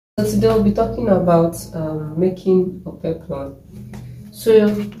Today we'll be talking about making a peplum. So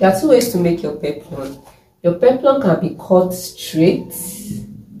there are two ways to make your peplum. Your peplum can be cut straight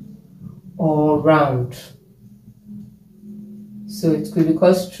or round. So it could be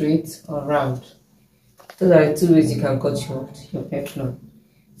cut straight or round. Those are the two ways you can cut your peplum.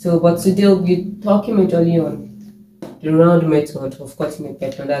 So, but today we'll be talking majorly on the round method of cutting a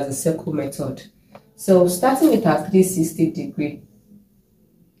peplum. That's the circle method. So starting with our 360 degree.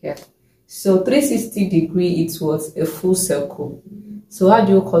 Yeah. So 360 degree, it was a full circle. So how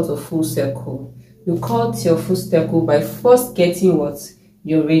do you cut a full circle? You cut your full circle by first getting what?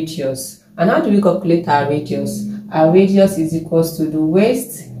 Your radius. And how do we calculate our radius? Our radius is equals to the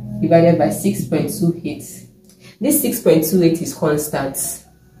waist divided by 6.28. This 6.28 is constant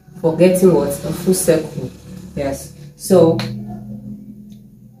for getting what? A full circle. Yes. So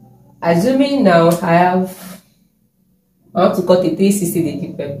assuming now I want to cut a 360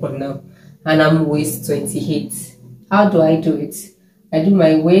 degree peplum now, and I'm waist 28. How do I do it? I do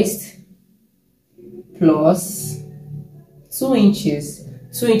my waist plus 2 inches.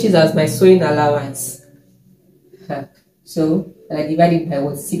 2 inches as my sewing allowance. So I divide it by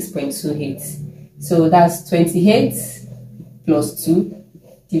what? 6.28. So that's 28 plus 2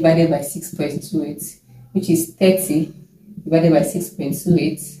 divided by 6.28, which is 30 divided by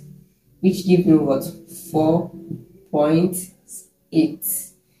 6.28, which gives me what?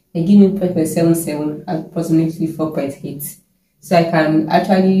 4.8. They give me 0.77, approximately 4.8. So I can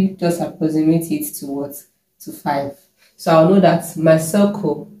actually just approximate it to what? To 5. So I'll know that my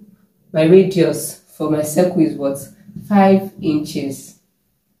circle, my radius for my circle is what? 5 inches.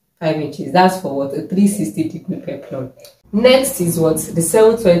 5 inches. That's for what? A 360 degree peplum. Next is what? The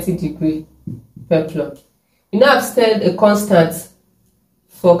 720 degree peplum. You know, I've said a constant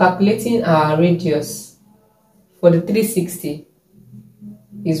for calculating our radius for the 360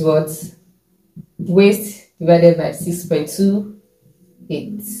 is what? Waist divided by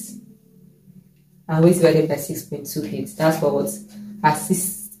 6.28. And waist divided by 6.28. That's for what? At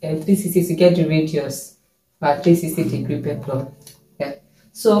 360 to get the radius for our 360 degree peplum. Yeah.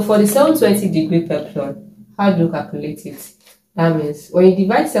 So for the 720 degree peplum, how do you calculate it? That means when you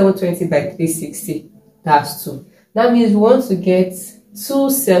divide 720 by 360, that's 2. That means we want to get 2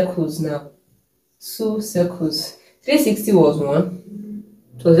 circles now. 2 circles. 360 was 1.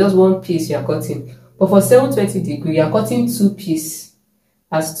 It was just 1 piece you are cutting. But for 720 degree, you are cutting 2 pieces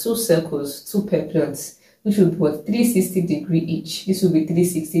as 2 circles, 2 peplums, which will be what? 360 degree each. This will be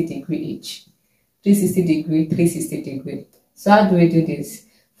 360 degree each. 360 degree, 360 degree. So how do we do this?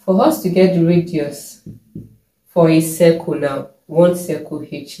 For us to get the radius for a circle now, 1 circle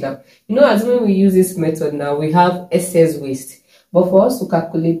each now. You know, as when we use this method now, we have excess waist. But for us to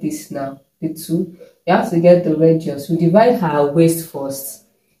calculate this now, the 2, you have to get the radius. We divide our waist first.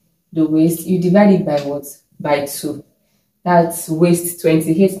 The waist, you divide it by what? By 2. That's waist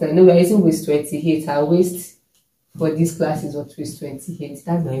 28. Now, no, we are using waist 28. Our waist for this class is what? Waist 28.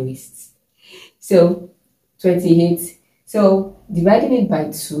 That's my waist. So, 28. So, dividing it by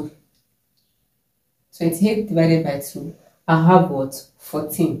 2. 28 divided by 2. I have what?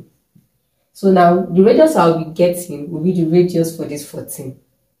 14. So now, the radius I'll be getting will be the radius for this 14.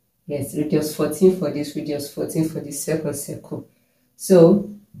 Yes, radius 14 for this, radius 14 for this second circle. So,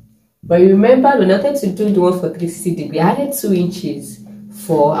 but remember, when I wanted to do the one for 360 degree, I added 2 inches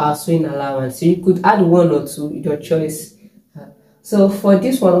for our sewing allowance. So you could add 1 or 2, your choice. So for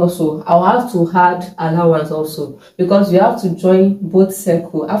this one also, I'll have to add allowance also, because we have to join both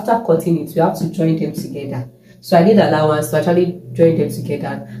circles. After cutting it, we have to join them together. So I need allowance to actually join them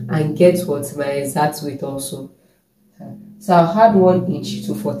together and get what? My exact weight also. So I'll add 1 inch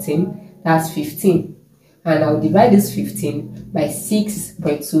to 14, that's 15. And I'll divide this 15 by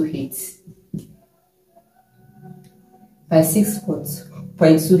 6.28. By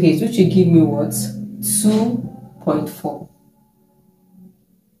 6.28, which will give me what? 2.4.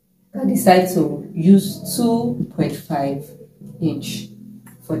 I decide to use 2.5 inch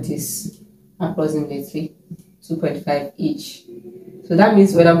for this, approximately 2.5 each. So that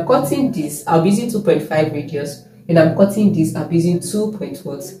means when I'm cutting this, I'll be using 2.5 radius. When I'm cutting this, I'll be using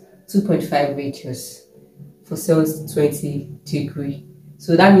 2.5 radius for 720 degree.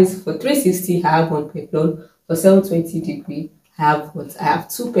 So that means for 360, I have 1 peplum. For 720 degree, I have what? I have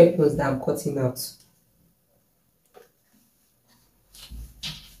 2 peplums that I'm cutting out.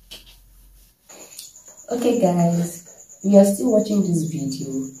 Okay guys, if you are still watching this video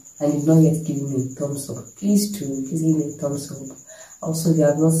and you've not yet given me a thumbs up, please give me a thumbs up. Also, if you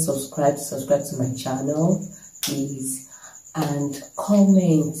have not subscribed to my channel, please. And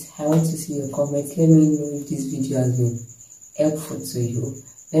comment. I want to see your comments. Let me know if this video has been helpful to you.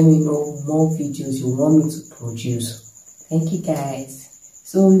 Let me know more videos you want me to produce. Thank you guys.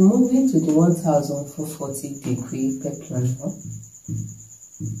 So we're moving to the 1440 degree PEPLUM now.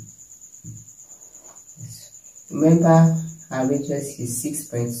 Remember our radius is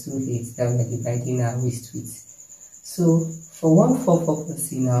 6.28 that we're dividing our waist with. So for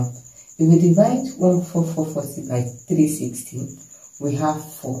 14440 now, if we divide 14440 by 360, we have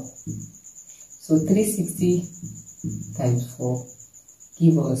 4. So 360 times 4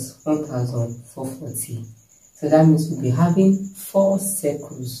 give us 1440. So that means we'll be having 4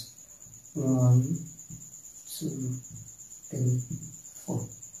 circles. 1, 2, 3, 4.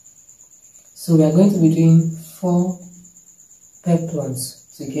 So we are going to be doing 4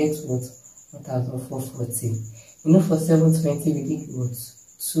 PEPLUMs to get what? 1440. You know, for 720 we did what?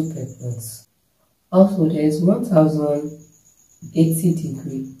 2 PEPLUMs. Also there is 1080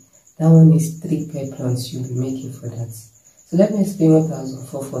 degree. That one is 3 PEPLUMs you'll be making for that. So let me explain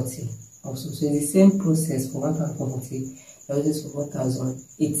 1440 also. So it's the same process for 1440 that is for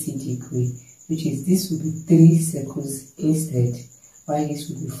 1080 degree, which is this will be 3 circles instead, while this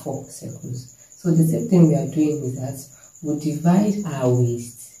will be 4 circles. So the same thing we are doing is that we'll divide our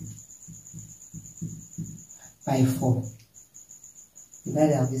waist by 4.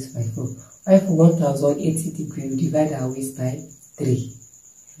 Divide our waist by 4. While for 1080 degree, we divide our waist by 3.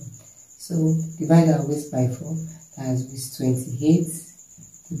 So divide our waist by 4. That's with 28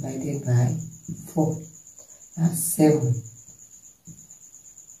 divided by 4. That's 7.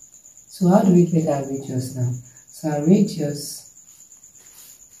 So how do we get our radius now? So our radius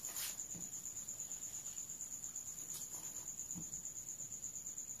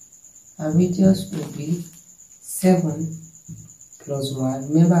will be 7 plus 1.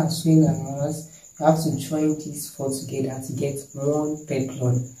 Remember, I'm showing allowance. You have to join these 4 together to get 1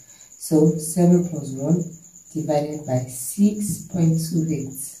 PEPLUM. So 7 plus 1 divided by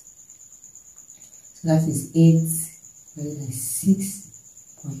 6.28. So that is 8 divided by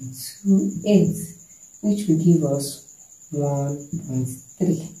 6.28, which will give us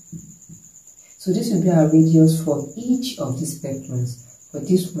 1.3. So this will be our radius for each of these PEPLUMs. For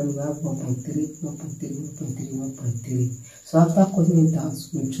this one, we have 1.3, 1.3, 1.3, 1.3. So after cutting it out,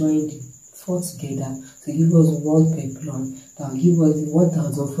 we join the 4 together to give us 1 PEPLUM that will give us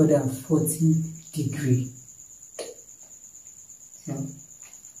 1440 degree.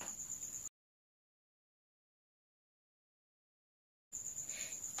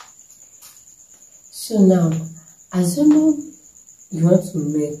 So now, assuming you want to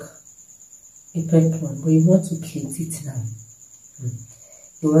make a PEPLUM, but you want to plait it now.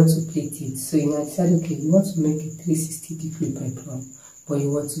 You want to plait it. So you might decide, okay, you want to make a 360 degree PEPLUM, but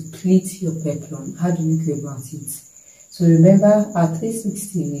you want to plait your PEPLUM. How do we go about it? So remember, our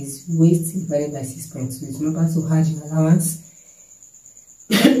 360 is waist divided by 6.2. Remember to add your allowance.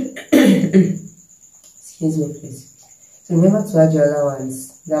 Excuse me, please. So remember to add your allowance.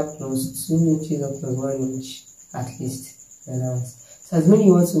 That plus 2 inches or plus 1 inch at least allowance. So as when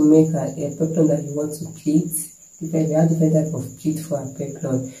you want to make a PEPLUM that you want to plait, we have different type of pleat for our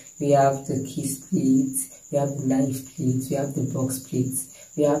PEPLUM. We have the kiss pleat, we have the knife pleat, we have the box pleat,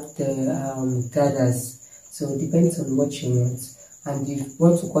 we have the gathers. So it depends on what you want, and you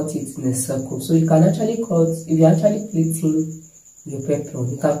want to cut it in a circle. So you can actually cut, if you're actually pleating your PEPLUM,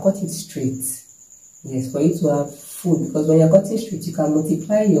 you can cut it straight. Yes, for you to have full, because when you're cutting straight, you can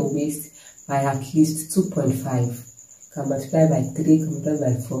multiply your waist by at least 2.5. Can multiply by 3, can multiply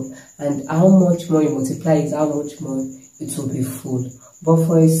by 4, and how much more you multiply is how much more it will be full. But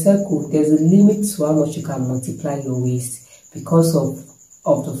for a circle, there's a limit to how much you can multiply your waist because of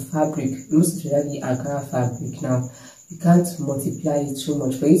the fabric, most especially Ankara fabric. Now you can't multiply it too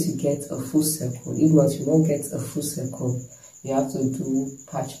much for you to get a full circle. If not, you won't get a full circle. You have to do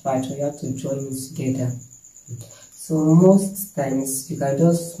patch, or you have to join it together. So most times you can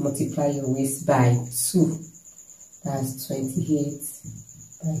just multiply your waist by 2. That's 28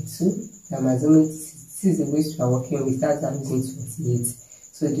 by 2. I'm assuming this is the waist you are working with. That's I'm using 28.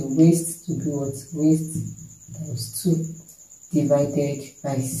 So the waist to be what? Waist times 2 divided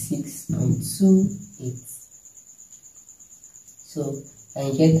by 6.28. So I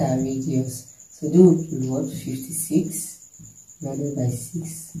get our radius. So this would be what? 56 divided by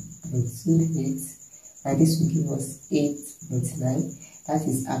 6.28, and this will give us 8.9. That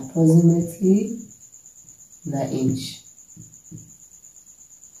is approximately 9 inch.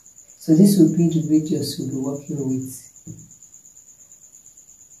 So this will be the radius we'll be working with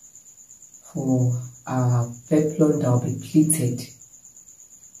for our PEPLUM that will be pleated.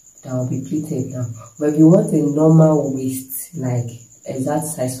 Now. But if you want a normal waist, like exact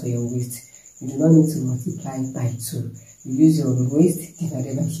size for your waist, you do not need to multiply by 2. you use your waist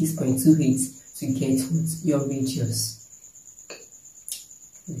divided by 6.28 to get your radius.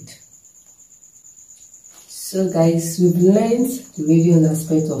 Good. So guys, we've learned the radius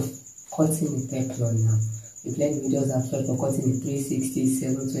aspect of cutting a peplum now. We've learned the radius aspect of cutting a 360,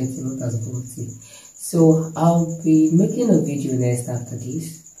 720, 1040. So I'll be making a video next after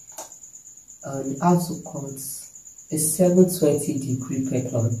this on how to cut a 720-degree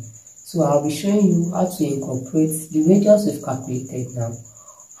peplum. So I'll be showing you how to incorporate the radius we've calculated now,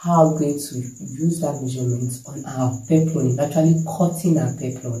 how I'm going to use that measurement on our peplum, actually cutting our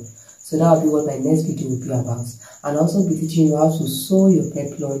peplum. So that will be what my next video will be about. And also be teaching you how to sew your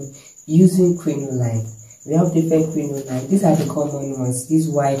peplum using crinoline. We have different crinoline. These are the common ones, this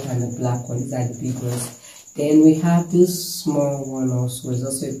white and the black one, these are the big ones. Then we have this small one also, it's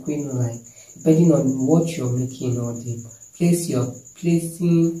also a crinoline. Depending on what you're making or the place you're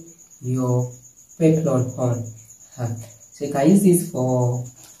placing your peplum on. So you can use this for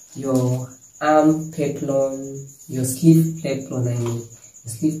your arm peplum, your sleeve peplum, I mean,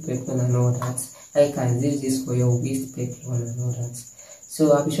 sleeve peplum and all that. And you can use this for your waist peplum and all that.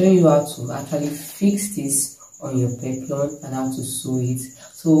 So I'll be showing you how to actually fix this on your peplum and how to sew it.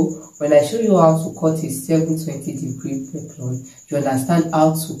 So when I show you how to cut a 720-degree peplum, you understand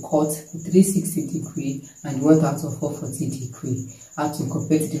how to cut 360-degree and 1440-degree. How to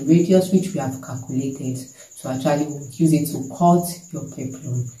incorporate the radius which we have calculated to actually use it to cut your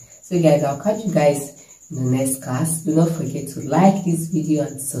peplum. So guys, I'll catch you guys in the next class. Do not forget to like this video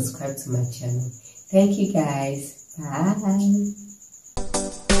and subscribe to my channel. Thank you guys. Bye.